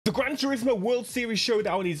The Gran Turismo World Series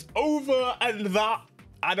Showdown is over, and that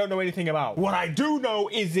I don't know anything about. What I do know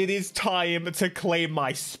is it is time to claim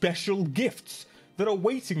my special gifts that are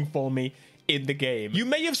waiting for me in the game. You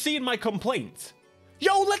may have seen my complaint.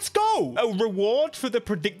 Yo, let's go! A reward for the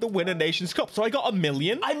Predict the Winner Nations Cup. So I got 1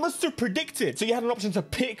 million. I must have predicted. So you had an option to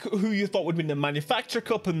pick who you thought would win the Manufacturer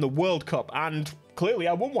Cup and the World Cup. And clearly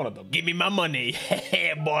I won one of them. Give me my money.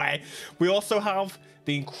 Hey, boy. We also have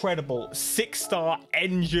the incredible 6-star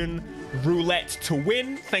engine roulette to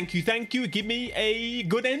win. Thank you, thank you. Give me a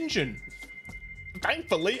good engine.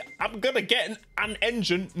 Thankfully, I'm gonna get an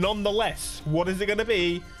engine nonetheless. What is it gonna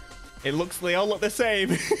be? It looks, they all look the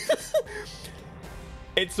same.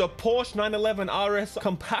 It's a Porsche 911 RS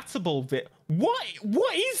compatible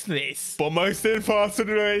What is this? But most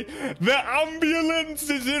importantly, the ambulance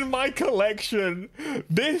is in my collection.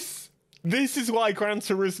 This is why Gran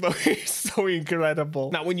Turismo is so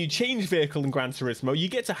incredible. Now, when you change vehicle in Gran Turismo, you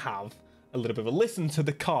get to have a little bit of a listen to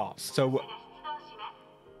the cars. So what?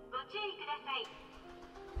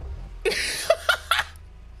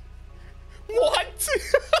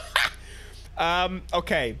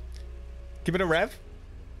 Okay. Give it a rev.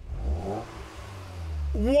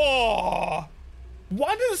 Whoa!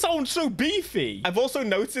 Why does it sound so beefy? I've also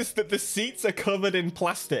noticed that the seats are covered in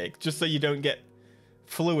plastic, just so you don't get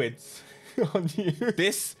fluids on you.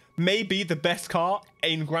 This may be the best car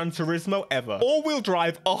in Gran Turismo ever. All-wheel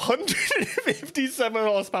drive, 157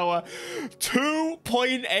 horsepower,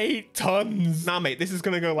 2.8 tons. Nah, mate, this is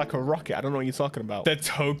gonna go like a rocket. I don't know what you're talking about. The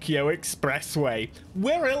Tokyo Expressway.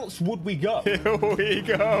 Where else would we go? Here we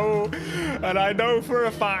go. And I know for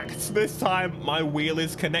a fact this time my wheel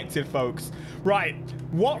is connected, folks. Right,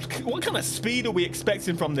 what kind of speed are we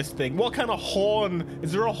expecting from this thing? What kind of horn?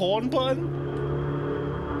 Is there a horn button?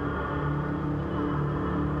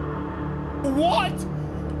 What?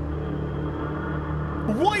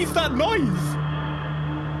 What is that noise?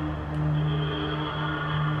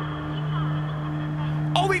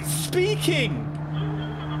 Oh, it's speaking.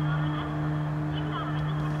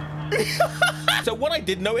 So what I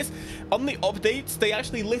did notice on the updates, they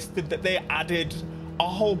actually listed that they added a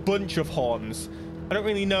whole bunch of horns. I don't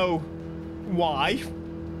really know why,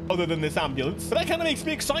 other than this ambulance, but that kind of makes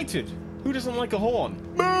me excited. Who doesn't like a horn?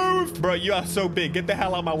 Move! Bro, you are so big. Get the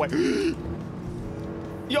hell out of my way.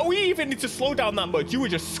 Yo, we even need to slow down that much. You were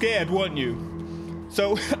just scared, weren't you?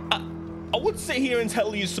 So, I would sit here and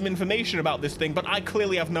tell you some information about this thing, but I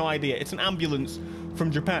clearly have no idea. It's an ambulance from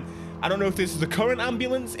Japan. I don't know if this is the current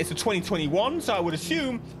ambulance. It's a 2021, so I would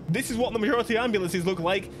assume this is what the majority of ambulances look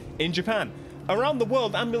like in Japan. Around the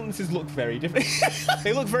world, ambulances look very different.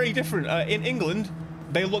 They look very different. In England,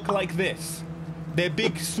 they look like this. They're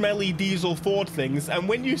big, smelly diesel Ford things. And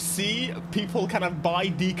when you see people kind of buy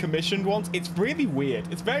decommissioned ones, it's really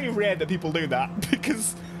weird. It's very rare that people do that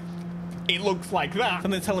because it looks like that.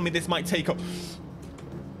 And they're telling me this might take up.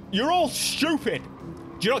 You're all stupid.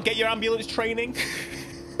 Do you not get your ambulance training?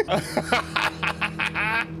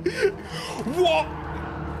 What?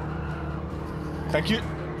 Thank you.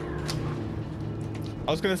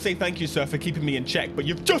 I was going to say thank you, sir, for keeping me in check, but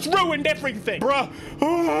you've just ruined everything.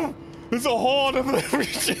 Bruh. There's a horde of them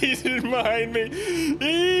chasing behind me.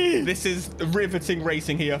 This is riveting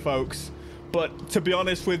racing here, folks. But to be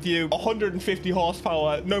honest with you, 150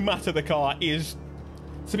 horsepower, no matter the car, it's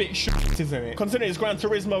a bit shit, isn't it? Considering it's Gran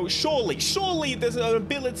Turismo, surely there's an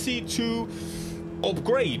ability to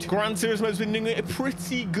upgrade. Gran Turismo has been doing a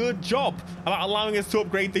pretty good job about allowing us to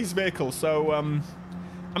upgrade these vehicles. So I'm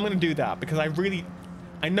going to do that because I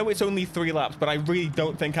know it's only 3 laps, but I really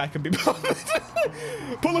don't think I can be bothered.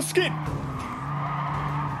 Pull a skid.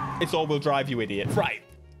 It's all-wheel drive, you idiot. Right.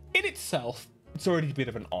 In itself, it's already a bit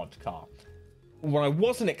of an odd car. What I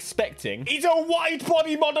wasn't expecting is a wide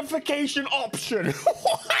body modification option.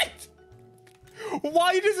 What?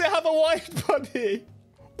 Why does it have a wide body?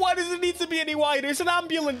 Why does it need to be any wider? It's an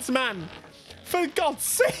ambulance, man. For God's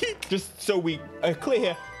sake. Just so we are clear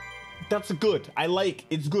here. That's good.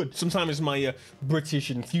 It's good. Sometimes my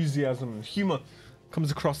British enthusiasm and humor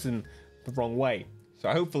comes across in the wrong way. So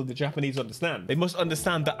hopefully the Japanese understand. They must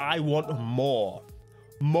understand that I want more.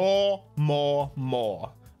 More.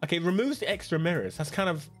 Okay, it removes the extra mirrors. That's kind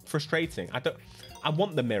of frustrating. I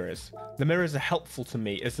want the mirrors. The mirrors are helpful to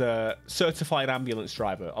me as a certified ambulance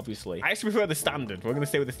driver, obviously. I actually prefer the standard. We're going to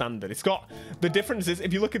stay with the standard. It's got the difference is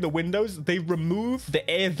if you look in the windows, they remove the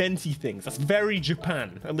air venty things. That's very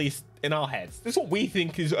Japan, at least in our heads. This is what we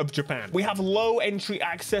think is of Japan. We have low entry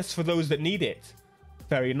access for those that need it.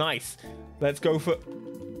 Very nice. Let's go for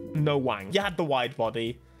no wang. You had the wide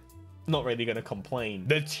body. Not really going to complain.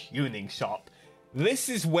 The tuning shop. This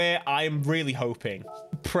is where I'm really hoping,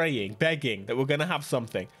 praying, begging that we're going to have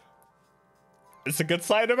something. It's a good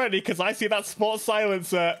sign already because I see that sports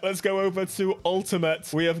silencer. Let's go over to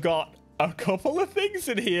Ultimate. We have got a couple of things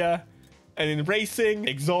in here. And in racing,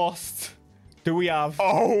 exhaust, do we have...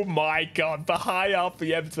 Oh my God, the high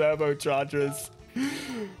RPM turbochargers.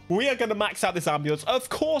 We are going to max out this ambulance. Of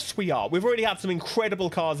course we are. We've already had some incredible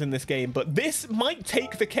cars in this game, but this might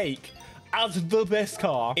take the cake as the best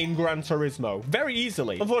car in Gran Turismo very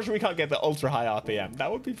easily. Unfortunately, we can't get the ultra high RPM. That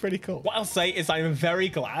would be pretty cool. What I'll say is I'm very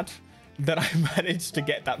glad that I managed to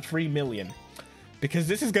get that 3 million because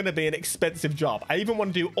this is going to be an expensive job. I even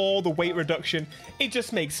want to do all the weight reduction. It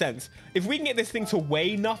just makes sense. If we can get this thing to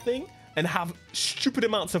weigh nothing and have stupid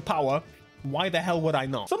amounts of power, why the hell would I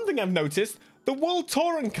not? Something I've noticed, the World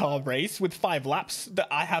Touring Car race with 5 laps that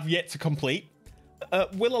I have yet to complete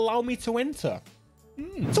will allow me to enter.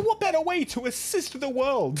 So what better way to assist the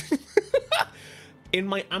world in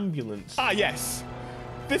my ambulance? Ah, yes.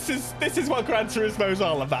 This is what Gran Turismo is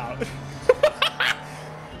all about.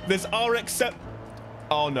 There's RX...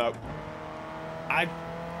 Oh, no. I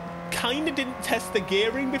kind of didn't test the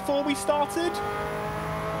gearing before we started.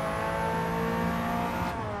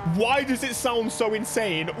 Why does it sound so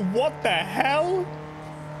insane? What the hell?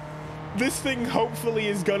 This thing hopefully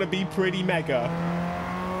is going to be pretty mega.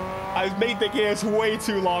 I've made the gears way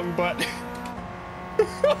too long, but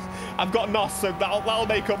I've got NOS, so that'll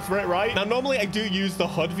make up for it, right? Now, normally I do use the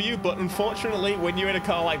HUD view, but unfortunately, when you're in a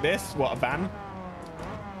car like this, what, a van,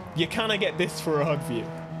 you kind of get this for a HUD view.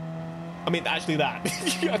 I mean, actually that.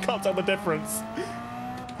 I can't tell the difference.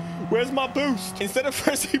 Where's my boost? Instead of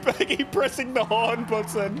pressing the horn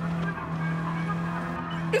button.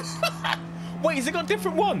 Wait, has it got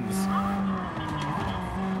different ones?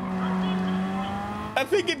 I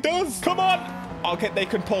think it does. Come on. Okay, they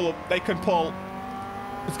can pull. They can pull.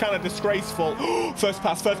 It's kind of disgraceful. First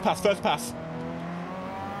pass, first pass, first pass.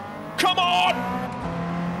 Come on.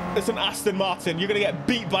 It's an Aston Martin. You're going to get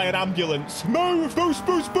beat by an ambulance. Move. Boost,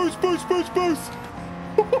 boost, boost, boost, boost, boost.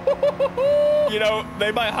 You know,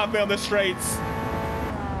 they might have me on the straights.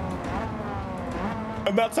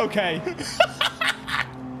 And that's okay.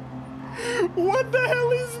 What the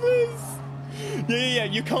hell is this? Yeah.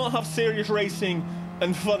 You can't have serious racing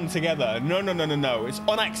and fun together. No. It's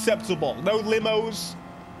unacceptable. No limos.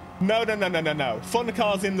 No. Fun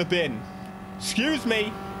cars in the bin. Excuse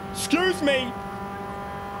me.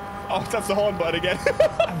 Oh, that's the horn button again.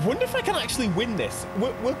 I wonder if I can actually win this.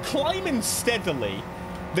 We're climbing steadily.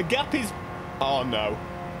 The gap is... Oh, no.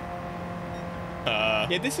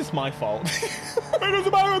 Yeah, this is my fault. It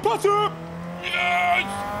doesn't matter. Pass it. Yes!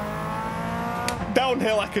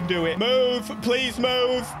 Downhill, I can do it. Move. Please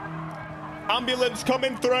move. Ambulance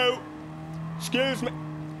coming through. Excuse me.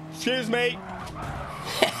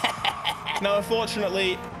 Now,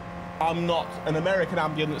 unfortunately, I'm not an American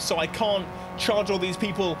ambulance, so I can't charge all these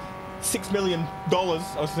people $6 million. I was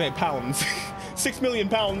going to say pounds. £6 million,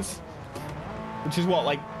 which is what,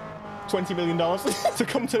 like $20 million to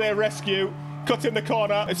come to their rescue. Cut in the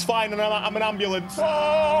corner. It's fine, and I'm an ambulance.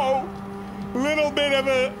 Oh, little bit of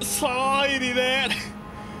a slidey there.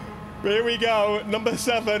 Here we go. Number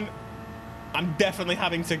 7. I'm definitely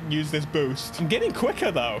having to use this boost. I'm getting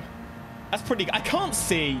quicker, though. That's pretty... I can't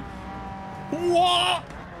see. What?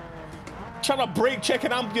 Trying to brake check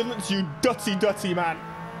an ambulance, you dirty man.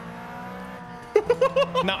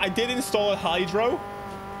 Now, I did install a hydro,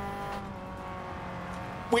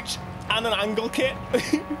 and an angle kit.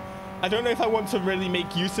 I don't know if I want to really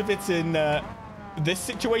make use of it in this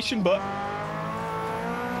situation, but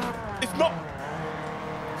it's not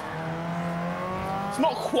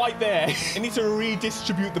quite there. I need to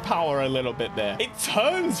redistribute the power a little bit there. It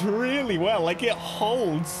turns really well. Like, it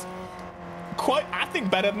holds quite, I think,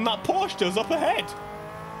 better than that Porsche does up ahead.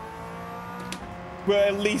 We're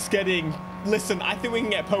at least getting... Listen, I think we can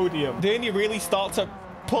get podium. Then you really start to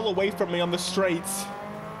pull away from me on the straights.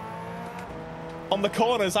 On the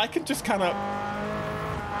corners, I can just kind of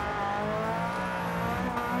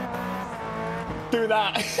do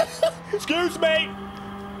that. Excuse me.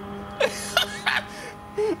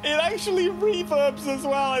 It actually reverbs as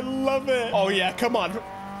well. I love it. Oh, yeah, come on.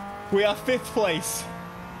 We are 5th place.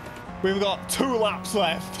 We've got 2 laps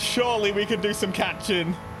left. Surely we can do some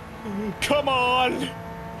catching. Come on.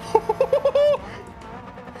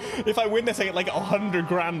 If I win this, I get like 100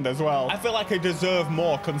 grand as well. I feel like I deserve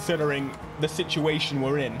more considering the situation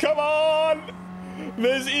we're in. Come on.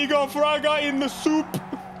 There's Igor Fraga in the soup.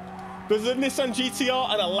 There's a Nissan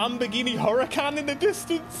GTR and a Lamborghini Huracan in the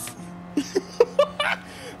distance.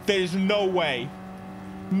 There's no way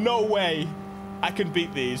I can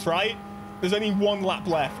beat these, right? There's only 1 lap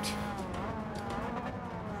left.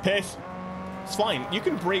 Piss. It's fine. You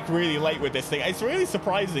can brake really late with this thing. It's really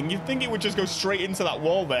surprising. You'd think it would just go straight into that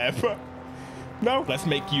wall there, but no. Let's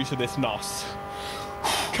make use of this NOS.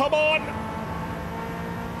 Come on.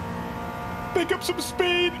 Pick up some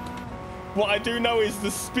speed. What I do know is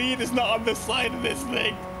the speed is not on the side of this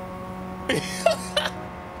thing.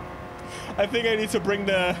 I think I need to bring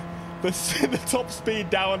the top speed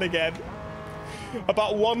down again.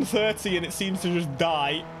 About 130 and it seems to just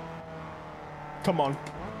die. Come on.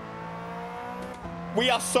 We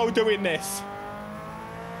are so doing this.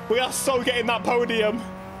 We are so getting that podium.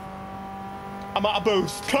 I'm at a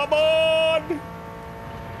boost. Come on.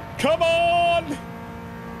 Come on.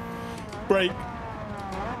 Brake.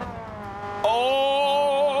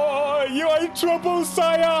 Oh, you are in trouble,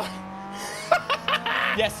 sire.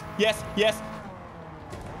 Yes, yes, yes.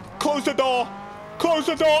 Close the door. Close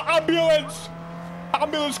the door. Ambulance.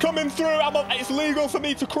 Ambulance coming through. It's legal for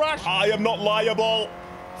me to crash. I am not liable.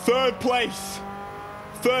 Third place.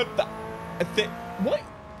 Third. What?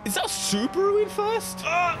 Is that Subaru in first?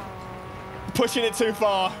 Pushing it too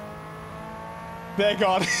far. They're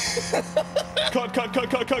gone. Cut, cut, cut,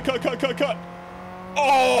 cut, cut, cut, cut, cut, cut.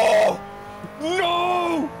 Oh!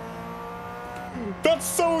 No! That's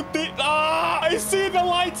so deep. I see the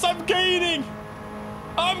lights. I'm gaining.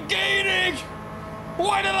 I'm gaining.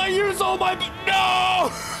 Why did I use all my...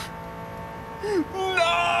 No!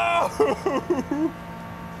 No!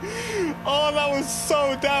 Oh, that was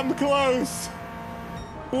so damn close.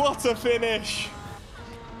 What a finish.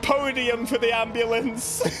 Podium for the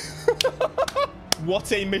ambulance.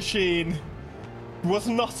 What a machine. Was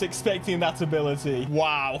not expecting that ability.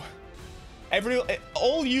 Wow.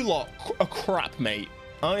 All you lot are crap, mate.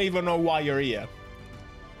 I don't even know why you're here.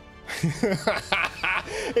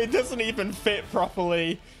 It doesn't even fit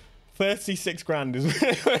properly. 36 grand is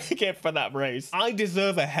what I get for that race. I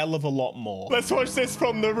deserve a hell of a lot more. Let's watch this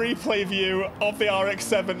from the replay view of the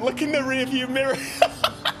RX-7. Look in the rear view mirror.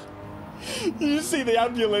 You see the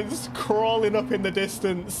ambulance crawling up in the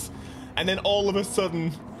distance. And then all of a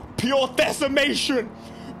sudden, pure decimation.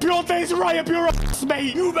 Pure decimation up your ass,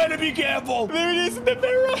 mate. You better be careful. There it is in the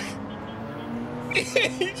mirror.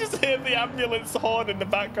 You just hear the ambulance horn in the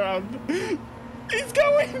background. He's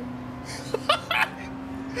going.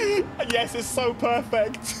 Yes, it's so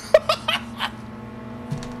perfect.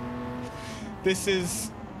 This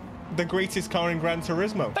is the greatest car in Gran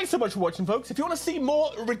Turismo. Thanks so much for watching, folks. If you want to see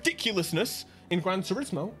more ridiculousness in Gran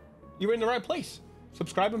Turismo, you're in the right place.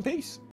 Subscribe and peace.